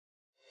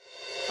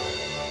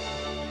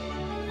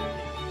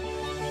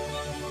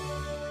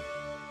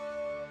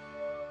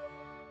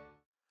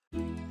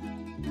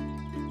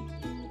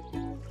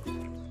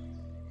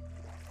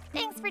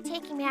for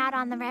taking me out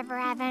on the river,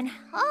 Evan.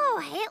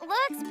 Oh, it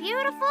looks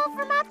beautiful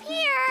from up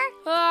here.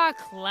 Ah,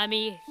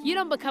 Clemmie, you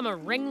don't become a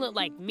ringlet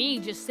like me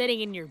just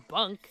sitting in your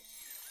bunk.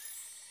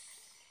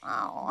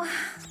 Oh,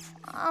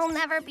 I'll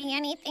never be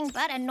anything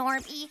but a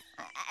Norbie.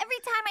 Every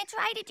time I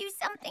try to do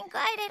something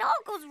good, it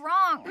all goes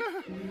wrong.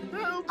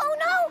 Oh,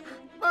 no!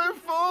 I've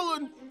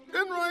fallen,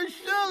 and my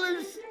shell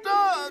is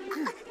stuck.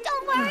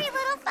 Don't worry,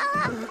 little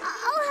fella.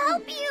 I'll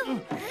help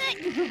you.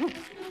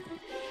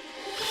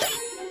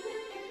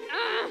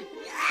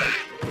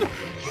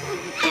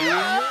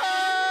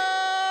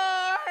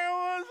 I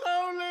was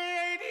only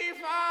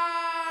 85.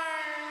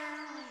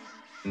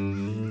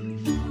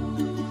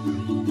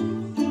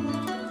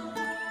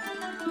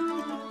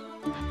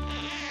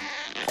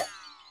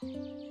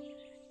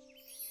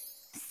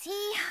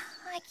 See,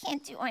 I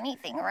can't do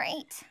anything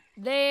right.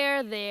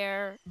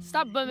 There.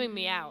 Stop bumming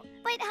me out.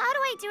 But how do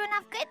I do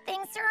enough good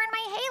things to earn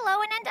my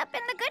halo and end up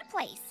in the good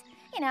place?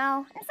 You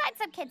know, inside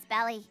some kid's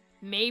belly.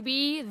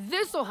 Maybe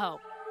this'll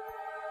help.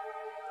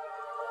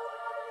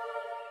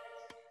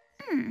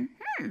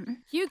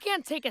 You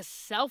can't take a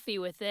selfie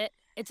with it.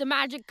 It's a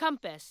magic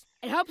compass.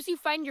 It helps you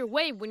find your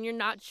way when you're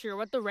not sure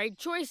what the right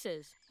choice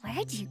is.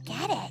 Where'd you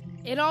get it?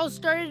 It all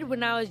started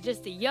when I was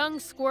just a young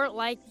squirt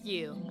like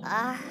you.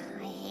 I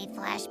hate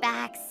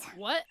flashbacks.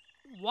 What?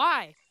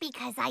 Why?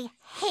 Because I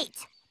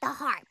hate the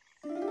harp.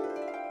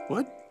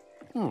 What?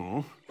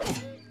 Oh.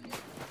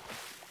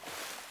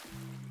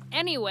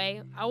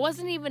 Anyway, I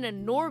wasn't even a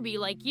Norbie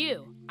like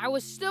you. I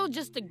was still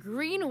just a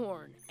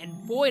greenhorn,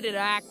 and boy did I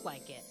act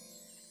like it.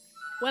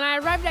 When I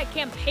arrived at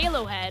Camp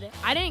Halohead,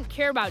 I didn't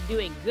care about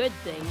doing good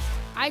things.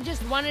 I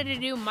just wanted to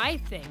do my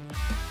thing.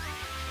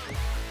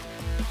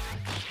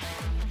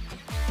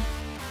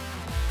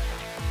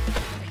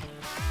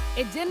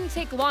 It didn't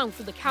take long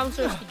for the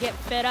counselors to get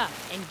fed up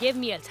and give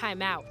me a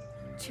timeout.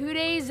 2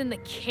 days in the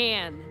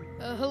can.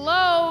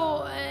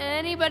 Hello?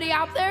 Anybody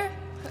out there?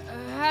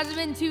 Has it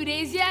been 2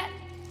 days yet?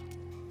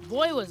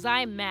 Boy, was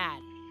I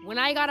mad. When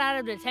I got out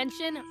of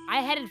detention,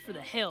 I headed for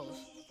the hills.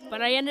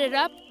 But I ended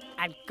up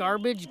at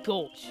Garbage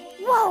Gulch.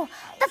 Whoa,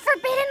 the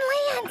Forbidden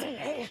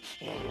Land!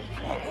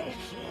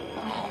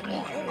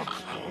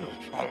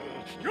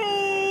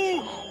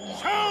 You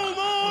shall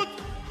not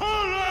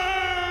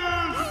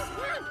harass!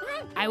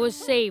 I was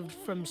saved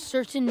from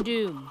certain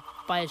doom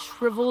by a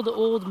shriveled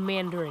old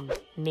mandarin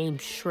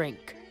named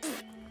Shrink.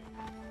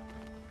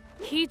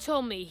 He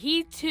told me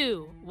he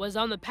too was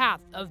on the path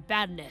of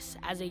badness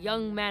as a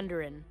young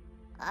mandarin.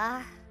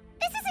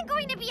 This isn't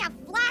going to be a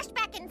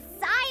flashback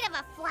inside of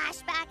a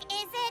flashback,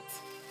 is it?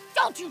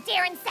 Don't you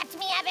dare incept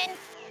me, Evan!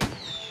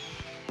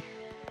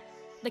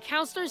 The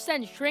counselor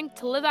sent Shrink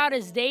to live out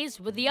his days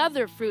with the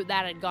other fruit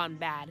that had gone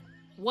bad.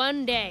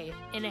 One day,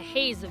 in a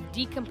haze of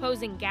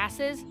decomposing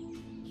gases,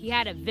 he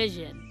had a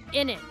vision.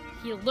 In it,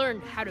 he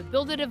learned how to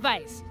build a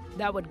device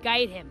that would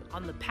guide him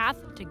on the path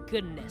to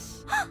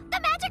goodness. The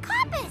magic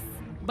compass!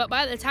 But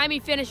by the time he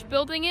finished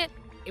building it,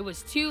 it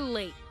was too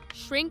late.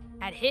 Shrink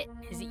had hit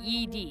his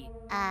ED.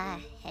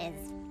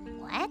 His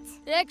what?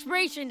 The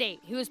expiration date.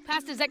 He was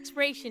past his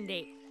expiration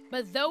date.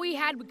 But though he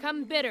had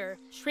become bitter,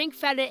 Shrink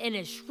fed it in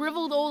his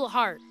shriveled old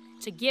heart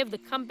to give the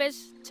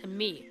compass to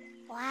me.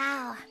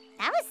 Wow,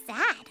 that was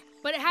sad.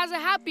 But it has a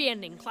happy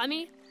ending,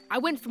 Clemmie. I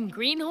went from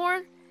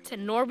Greenhorn to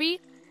Norbie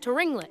to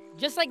Ringlet,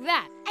 just like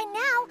that. And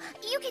now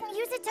you can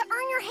use it to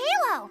earn your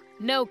halo.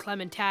 No,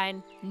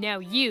 Clementine. Now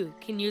you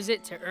can use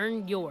it to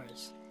earn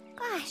yours.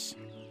 Gosh,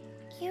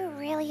 you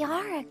really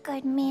are a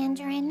good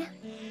mandarin.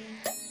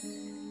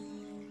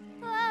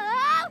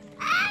 Oh,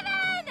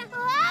 Evan!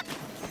 Oh!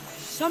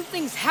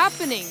 Something's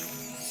happening.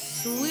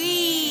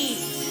 Sweet.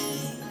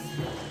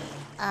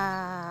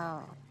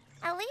 Oh.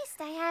 At least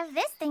I have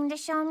this thing to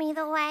show me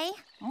the way,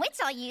 which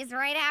I'll use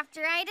right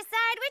after I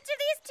decide which of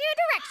these 2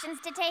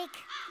 directions to take.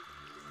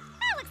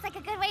 That looks like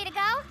a good way to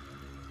go.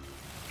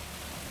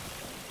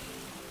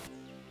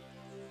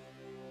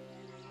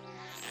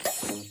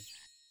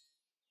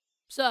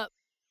 Sup?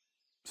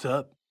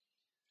 Sup?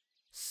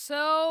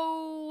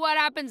 So, what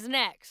happens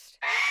next?